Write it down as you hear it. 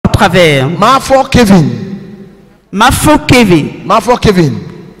travers. Mafo Kevin. Mafo Kevin. Mafo Kevin.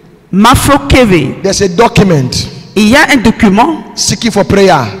 Mafo Kevin. There's a document. Il y a un document Seeking for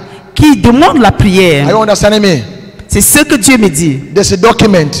prayer. qui demande la prière. Are you understanding me? C'est ce que Dieu me dit. There's a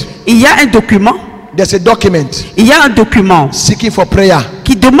document. Il y a un document. There's a document. Il y a un document Seeking for prayer.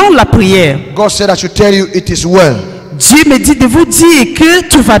 qui demande la prière. God said I should tell you it is well. Dieu me dit de vous dire que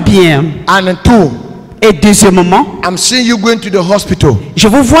tout va bien. And two, Et deuxièmement, I'm seeing you going to the hospital je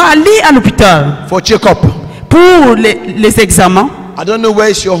vous vois aller à l'hôpital for check-up. pour les examens. I don't know where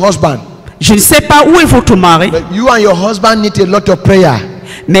is your husband, Je ne sais pas où est votre mari, but you and your husband need a lot of prayer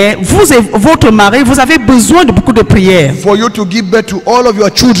mais vous et votre mari, vous avez besoin de beaucoup de prières for you to give birth to all of your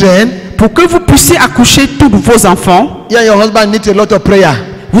children. pour que vous puissiez accoucher tous vos enfants. You and your husband need a lot of prayer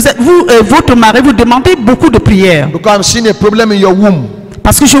Votre mari vous demandez beaucoup de prières because I'm seeing a problem in your womb.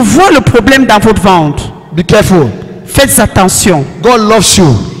 parce que je vois le problème dans votre ventre. Be careful. Faites attention. God loves you.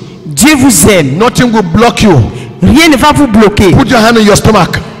 Dieu vous aime. Nothing will block you. Rien ne va vous bloquer. Put your hand on your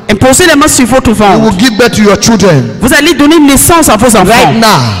stomach. Imposez les mains sur votre You will ventre. give birth to your children. Vous allez donner naissance à vos enfants. Right now,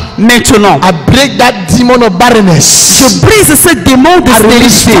 Maintenant, I break that demon of barrenness. je brise ce démon de I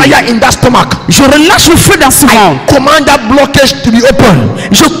release stérilité. fire in that stomach. Je relâche le feu dans ce ventre. Command that blockage to be open.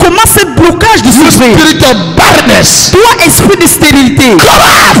 Je commence ce blocage de You s'ouvrir. spirit of barrenness. Toi, esprit de stérilité,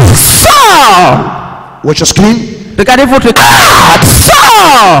 sors. Watch your screen. Regardez votre corps.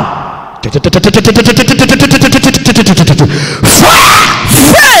 Sors.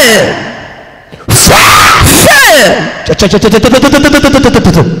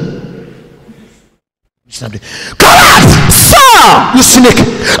 Come out! Sors. You snake!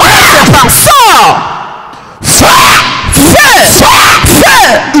 Sors.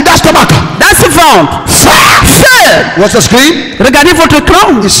 Fire! In that stomach! Dans ce ventre. Feu. Watch the screen. Regardez votre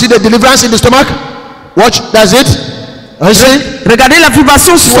clan. You see the deliverance in the stomach? Watch, that's it. You see? Regardez la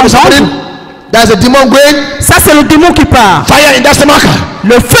vibration sur son What's ventre. happening? There's a demon going. Ça, c'est le démon qui part. Fire in that stomach.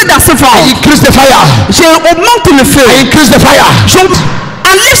 Le feu dans ce I ventre. increase the fire. Je augmente le feu. I increase the fire.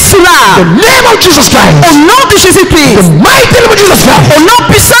 Enlève cela. The name of Jesus Christ. Au nom de Jésus-Christ. The mighty name of Jesus Christ. Au nom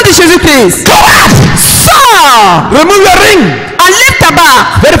puissant de Jésus-Christ. Go out. Sors. Remove your ring. Enlève ta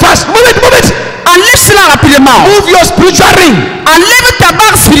barre. Very fast. Move it, move it. Enlève cela rapidement. Move your spiritual ring. Enlève ta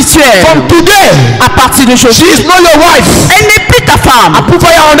barre spirituelle. From today, À partir de she aujourd'hui. is not your wife. Elle n'est plus ta femme. I put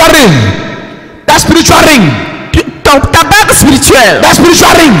fire on that ring. That spiritual ring. Ta barre spirituelle. That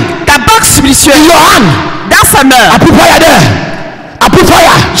spiritual ring. Ta barre spirituelle. In your hand. Dans sa main. I put fire there. I put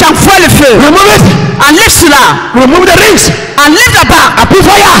fire. J'envoie le feu. Remove it. Enlève cela. Remove the rings. Enlève la barre. I put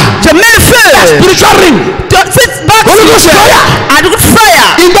fire. Je mets le feu. Spiritual ring. Cette barre Holy Ghost spirituelle. fire. I do fire.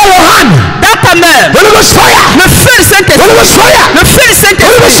 In your hand. Dans ta main. Holy Ghost fire. Le feu du Holy Saint-Esprit. Ghost fire. Le feu du Holy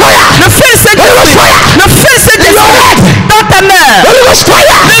Saint-Esprit. Ghost fire. Le feu du Saint-Esprit. fire. Le feu du In your Saint-Esprit. head. Dans ta main. Holy Ghost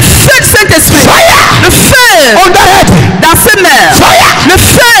fire. Le feu du Saint-Esprit. Fire. Le feu On the head. dans ses mains. Fire. Le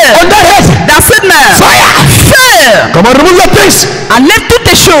feu On the head. dans ses mains. Fire. Feu. Come on, remove your things. Enlève toutes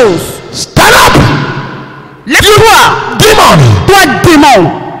tes choses. Stand up. Lève-toi. Demon. Toi,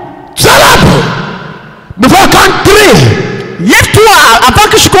 démon. Stand up. Before I count 3. Lève-toi avant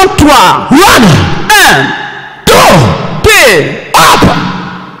que je compte toi. 1. 1, 2. 2. Up.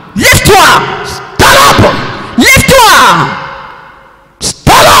 Lève-toi. Stand up. Lève-toi.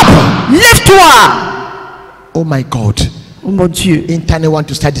 Stand up. Lève-toi. Oh my God. Oh mon Dieu. Internet want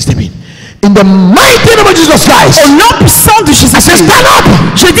to start disturbing. In the mighty name of Jesus Christ. Au nom puissant de I say Jésus-Christ. stand up.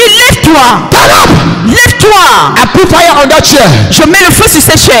 Je dis lève-toi. Stand up. Lève-toi. I put fire on that chair. Je mets le feu sur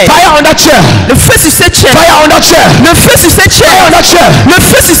cette chair. Fire on that chair. Le feu sur cette chair. Fire on that chair. Le feu sur cette Fire on chair. that chair. Le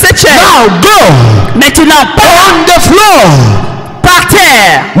feu sur cette chair. Now go. Maintenant, On the floor. par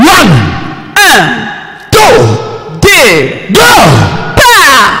terre. 1. 1, 2. 2. Go.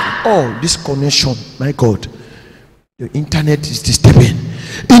 Pas. Oh, this connection, my God. The internet is disturbing.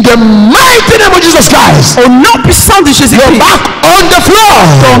 In the mighty name of Jesus Christ. Au nom puissant de Your Jésus-Christ. back on the Ton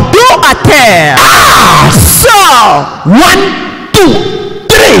floor. dos à terre. Sors. 1, 2,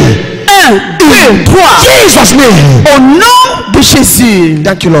 3. 1, 2, 3. Jesus' name. Au nom de Jésus.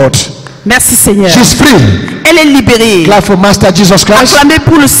 Thank you, Lord. Merci Seigneur. She's free. Elle est libérée. Clap for Master Jesus Christ. Acclamez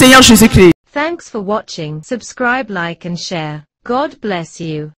pour le Seigneur Jésus-Christ. Thanks for watching. Subscribe, like and share. God bless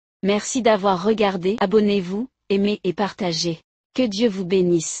you. Merci d'avoir regardé. Abonnez-vous, aimez et partagez. Que Dieu vous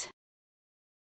bénisse.